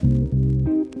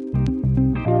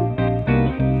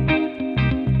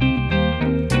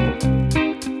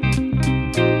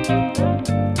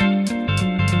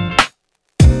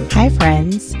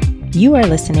friends. You are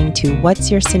listening to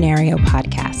What's Your Scenario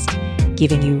podcast,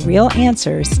 giving you real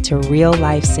answers to real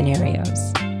life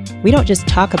scenarios. We don't just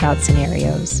talk about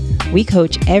scenarios. We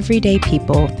coach everyday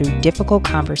people through difficult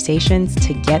conversations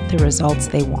to get the results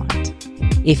they want.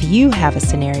 If you have a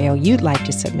scenario you'd like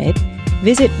to submit,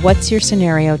 visit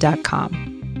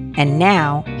what'sYourScenario.com. And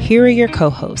now, here are your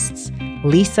co-hosts,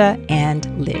 Lisa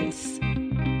and Liz.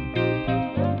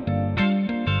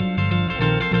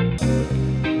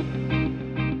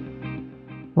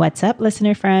 What's up,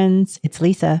 listener friends? It's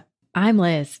Lisa. I'm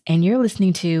Liz, and you're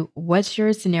listening to What's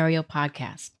Your Scenario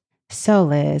podcast. So,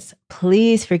 Liz,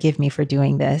 please forgive me for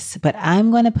doing this, but I'm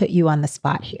going to put you on the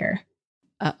spot here.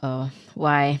 Uh-oh.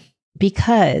 Why?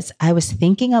 Because I was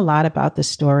thinking a lot about the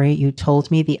story you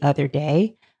told me the other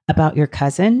day about your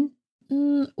cousin.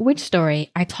 Which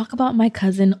story? I talk about my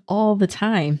cousin all the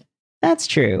time. That's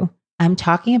true. I'm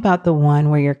talking about the one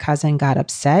where your cousin got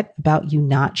upset about you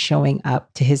not showing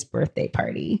up to his birthday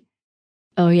party.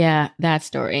 Oh yeah, that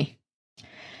story.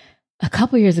 A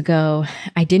couple years ago,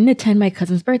 I didn't attend my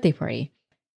cousin's birthday party.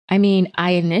 I mean,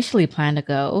 I initially planned to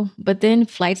go, but then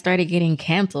flights started getting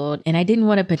canceled and I didn't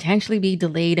want to potentially be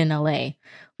delayed in LA,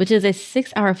 which is a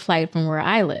 6-hour flight from where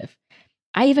I live.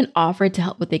 I even offered to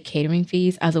help with the catering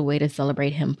fees as a way to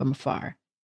celebrate him from afar.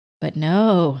 But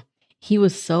no, he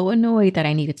was so annoyed that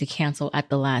I needed to cancel at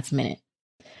the last minute.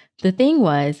 The thing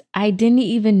was, I didn't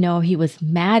even know he was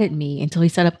mad at me until he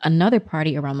set up another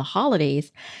party around the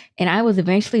holidays, and I was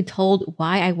eventually told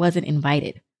why I wasn't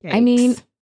invited. Yikes. I mean,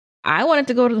 I wanted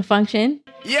to go to the function.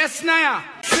 Yes, Naya.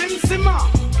 Sim Sima.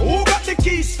 Who got the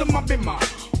keys to my bimmer?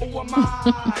 Oh,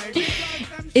 my.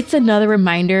 It's another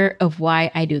reminder of why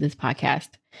I do this podcast.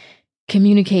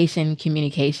 Communication.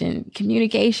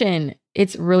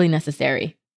 It's really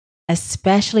necessary.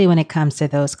 Especially when it comes to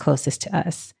those closest to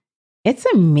us. It's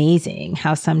amazing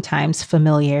how sometimes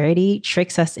familiarity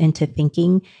tricks us into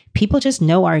thinking people just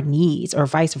know our needs or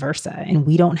vice versa, and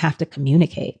we don't have to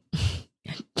communicate.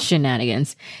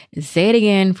 Shenanigans. Say it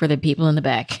again for the people in the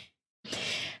back.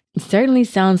 It certainly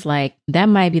sounds like that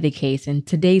might be the case in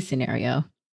today's scenario.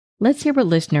 Let's hear what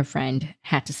listener friend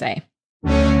had to say.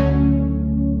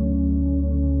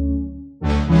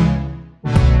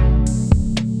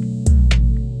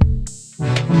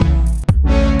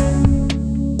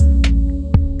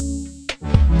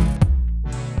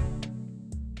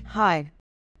 Hi,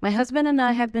 my husband and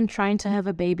I have been trying to have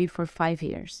a baby for 5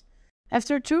 years.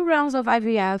 After 2 rounds of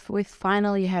IVF, we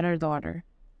finally had our daughter.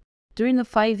 During the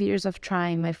 5 years of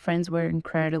trying, my friends were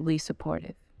incredibly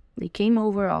supportive. They came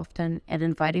over often and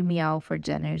invited me out for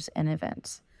dinners and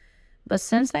events. But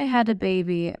since I had a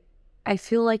baby, I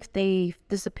feel like they've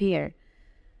disappeared.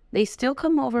 They still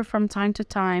come over from time to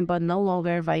time, but no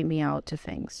longer invite me out to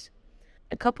things.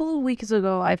 A couple of weeks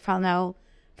ago, I found out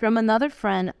from another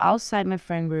friend outside my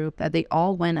friend group that they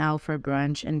all went out for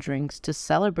brunch and drinks to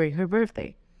celebrate her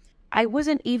birthday. I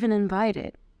wasn't even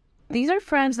invited. These are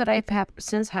friends that I've had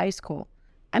since high school.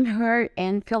 I'm hurt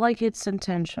and feel like it's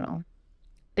intentional.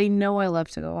 They know I love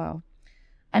to go out.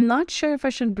 I'm not sure if I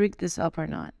should break this up or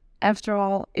not. After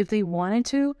all, if they wanted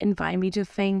to invite me to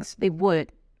things, they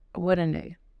would, wouldn't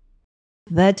they?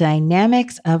 The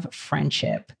dynamics of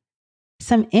friendship.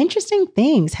 Some interesting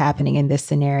things happening in this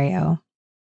scenario.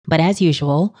 But as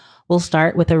usual, we'll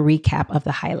start with a recap of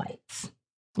the highlights.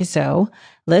 So,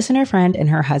 listener friend and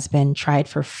her husband tried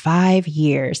for 5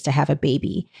 years to have a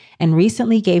baby and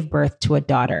recently gave birth to a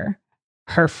daughter.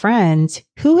 Her friends,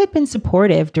 who had been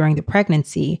supportive during the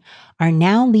pregnancy, are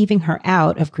now leaving her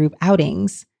out of group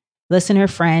outings. Listener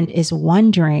friend is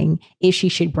wondering if she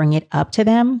should bring it up to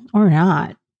them or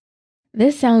not.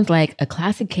 This sounds like a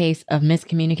classic case of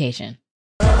miscommunication.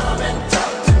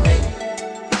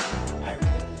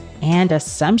 And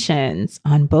assumptions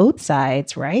on both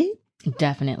sides, right?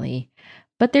 Definitely.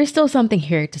 But there's still something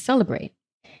here to celebrate.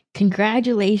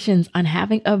 Congratulations on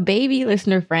having a baby,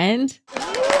 listener friend.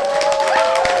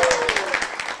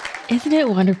 Isn't it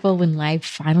wonderful when life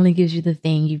finally gives you the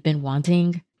thing you've been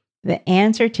wanting? The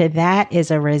answer to that is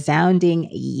a resounding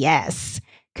yes.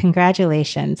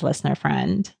 Congratulations, listener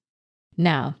friend.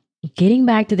 Now, getting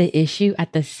back to the issue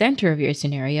at the center of your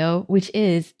scenario, which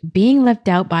is being left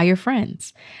out by your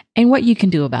friends and what you can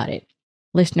do about it.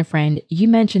 Listener friend, you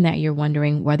mentioned that you're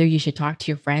wondering whether you should talk to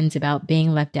your friends about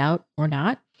being left out or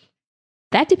not.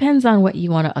 That depends on what you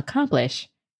want to accomplish.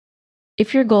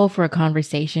 If your goal for a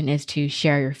conversation is to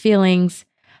share your feelings,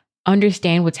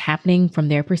 understand what's happening from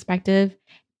their perspective,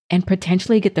 and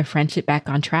potentially get the friendship back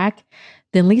on track,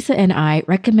 then Lisa and I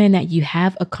recommend that you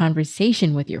have a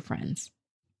conversation with your friends.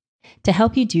 To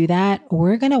help you do that,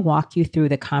 we're going to walk you through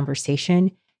the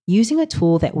conversation using a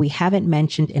tool that we haven't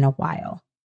mentioned in a while,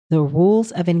 the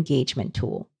Rules of Engagement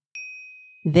tool.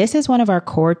 This is one of our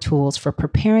core tools for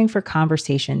preparing for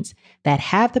conversations that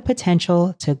have the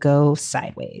potential to go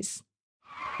sideways.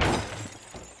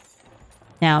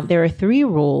 Now, there are 3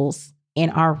 rules in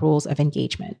our rules of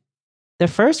engagement. The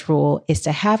first rule is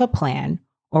to have a plan,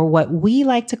 or what we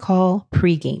like to call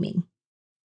pre-gaming.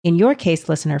 In your case,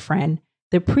 listener friend,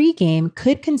 the pre-game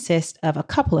could consist of a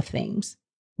couple of things.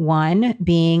 One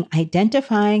being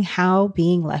identifying how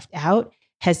being left out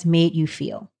has made you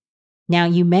feel. Now,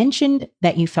 you mentioned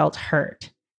that you felt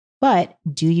hurt, but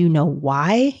do you know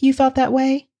why you felt that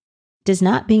way? Does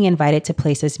not being invited to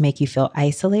places make you feel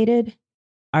isolated?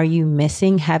 Are you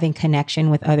missing having connection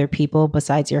with other people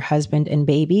besides your husband and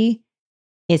baby?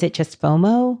 Is it just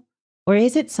FOMO? Or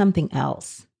is it something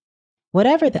else?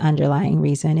 Whatever the underlying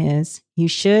reason is, you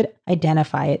should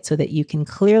identify it so that you can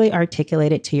clearly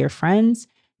articulate it to your friends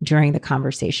during the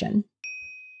conversation.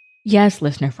 Yes,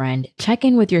 listener friend, check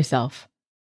in with yourself.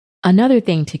 Another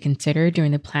thing to consider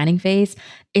during the planning phase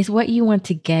is what you want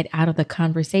to get out of the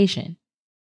conversation.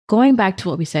 Going back to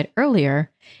what we said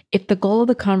earlier, if the goal of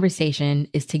the conversation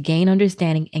is to gain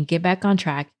understanding and get back on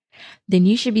track, then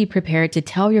you should be prepared to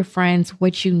tell your friends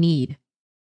what you need.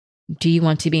 Do you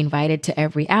want to be invited to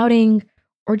every outing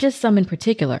or just some in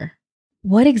particular?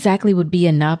 What exactly would be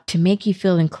enough to make you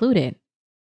feel included?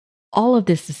 All of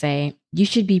this to say, you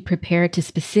should be prepared to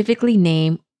specifically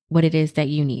name what it is that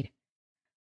you need.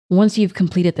 Once you've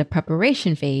completed the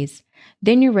preparation phase,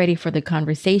 then you're ready for the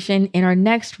conversation in our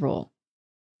next rule.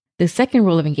 The second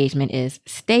rule of engagement is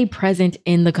stay present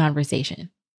in the conversation.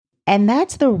 And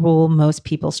that's the rule most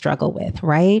people struggle with,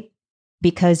 right?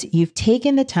 Because you've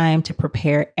taken the time to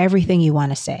prepare everything you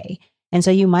want to say. And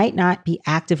so you might not be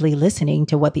actively listening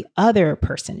to what the other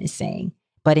person is saying,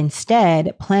 but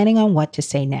instead planning on what to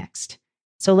say next.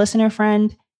 So listener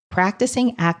friend,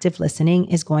 practicing active listening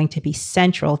is going to be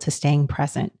central to staying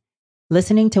present.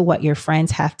 Listening to what your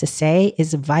friends have to say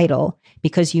is vital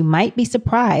because you might be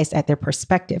surprised at their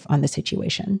perspective on the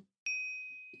situation.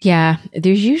 Yeah,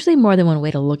 there's usually more than one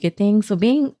way to look at things, so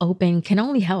being open can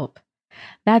only help.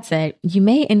 That said, you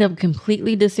may end up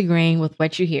completely disagreeing with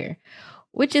what you hear,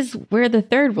 which is where the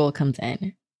third rule comes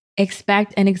in.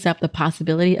 Expect and accept the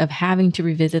possibility of having to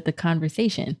revisit the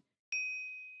conversation.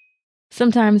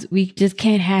 Sometimes we just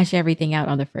can't hash everything out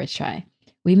on the first try.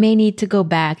 We may need to go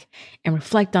back and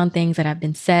reflect on things that have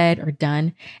been said or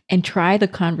done and try the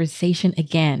conversation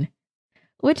again,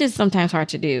 which is sometimes hard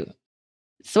to do.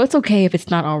 So it's okay if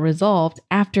it's not all resolved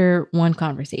after one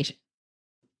conversation.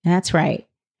 That's right.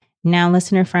 Now,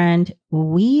 listener friend,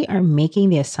 we are making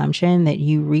the assumption that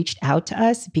you reached out to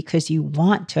us because you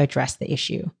want to address the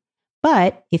issue.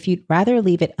 But if you'd rather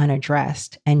leave it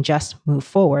unaddressed and just move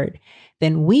forward,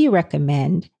 then we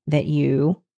recommend that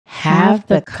you have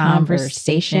the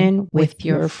conversation with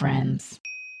your friends.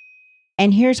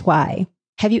 And here's why.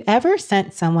 Have you ever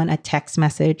sent someone a text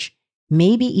message,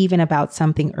 maybe even about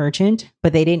something urgent,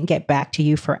 but they didn't get back to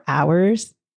you for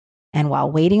hours? And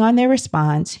while waiting on their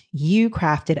response, you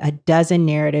crafted a dozen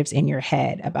narratives in your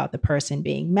head about the person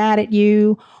being mad at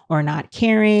you or not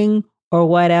caring or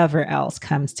whatever else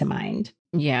comes to mind.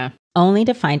 Yeah. Only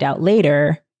to find out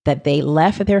later that they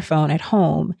left their phone at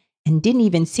home and didn't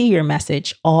even see your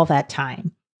message all that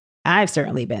time. I've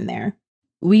certainly been there.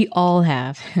 We all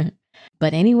have.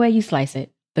 But any way you slice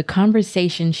it, the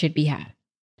conversation should be had.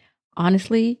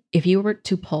 Honestly, if you were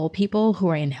to poll people who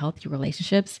are in healthy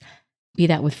relationships, be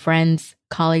that with friends,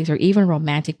 colleagues, or even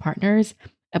romantic partners,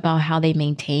 about how they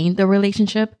maintain the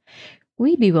relationship,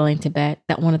 we'd be willing to bet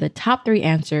that one of the top 3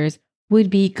 answers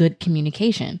would be good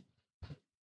communication.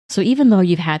 So even though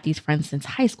you've had these friends since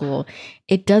high school,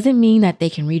 it doesn't mean that they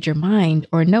can read your mind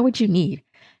or know what you need.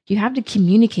 You have to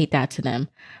communicate that to them.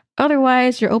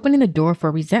 Otherwise, you're opening the door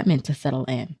for resentment to settle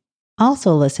in.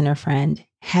 Also, listener friend,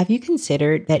 have you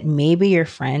considered that maybe your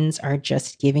friends are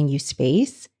just giving you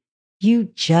space? You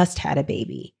just had a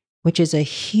baby, which is a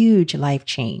huge life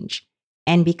change.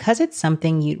 And because it's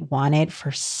something you'd wanted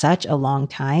for such a long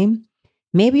time,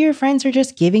 maybe your friends are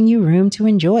just giving you room to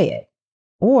enjoy it.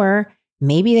 Or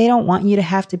maybe they don't want you to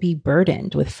have to be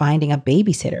burdened with finding a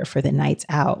babysitter for the nights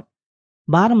out.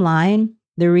 Bottom line,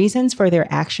 the reasons for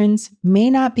their actions may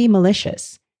not be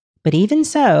malicious. But even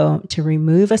so, to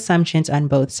remove assumptions on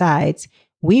both sides,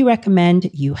 we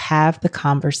recommend you have the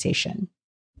conversation.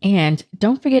 And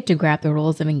don't forget to grab the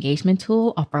Rules of Engagement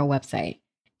tool off our website.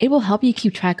 It will help you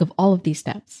keep track of all of these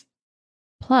steps.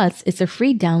 Plus, it's a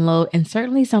free download and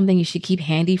certainly something you should keep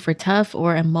handy for tough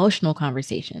or emotional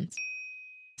conversations.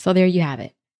 So there you have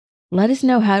it. Let us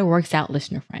know how it works out,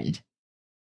 listener friend.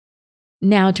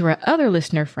 Now to our other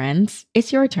listener friends,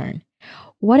 it's your turn.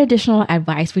 What additional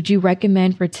advice would you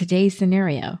recommend for today's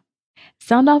scenario?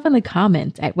 Sound off in the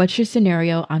comments at What's Your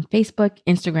Scenario on Facebook,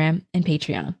 Instagram, and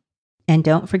Patreon. And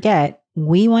don't forget,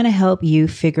 we want to help you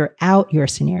figure out your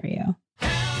scenario.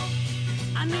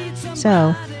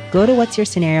 So go to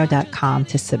what'sourscenario.com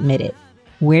to submit it.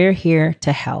 We're here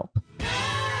to help.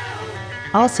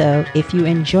 Also, if you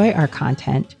enjoy our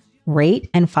content, rate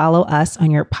and follow us on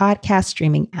your podcast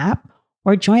streaming app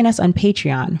or join us on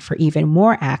Patreon for even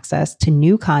more access to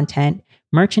new content,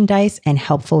 merchandise, and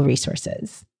helpful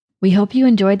resources. We hope you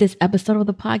enjoyed this episode of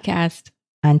the podcast.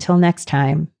 Until next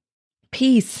time.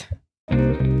 Peace.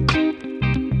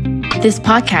 This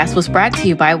podcast was brought to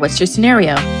you by What's Your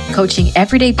Scenario? Coaching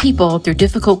everyday people through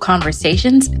difficult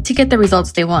conversations to get the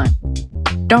results they want.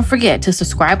 Don't forget to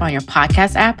subscribe on your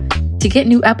podcast app to get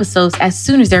new episodes as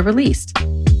soon as they're released.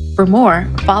 For more,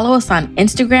 follow us on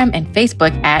Instagram and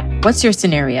Facebook at What's Your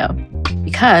Scenario?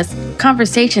 Because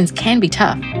conversations can be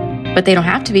tough, but they don't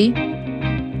have to be.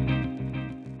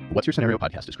 What's Your Scenario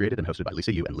podcast is created and hosted by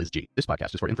Lisa Yu and Liz G. This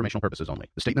podcast is for informational purposes only.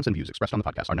 The statements and views expressed on the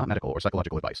podcast are not medical or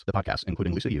psychological advice. The podcast,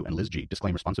 including Lisa Yu and Liz G,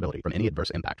 disclaim responsibility from any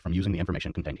adverse impact from using the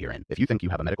information contained herein. If you think you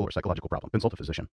have a medical or psychological problem, consult a physician.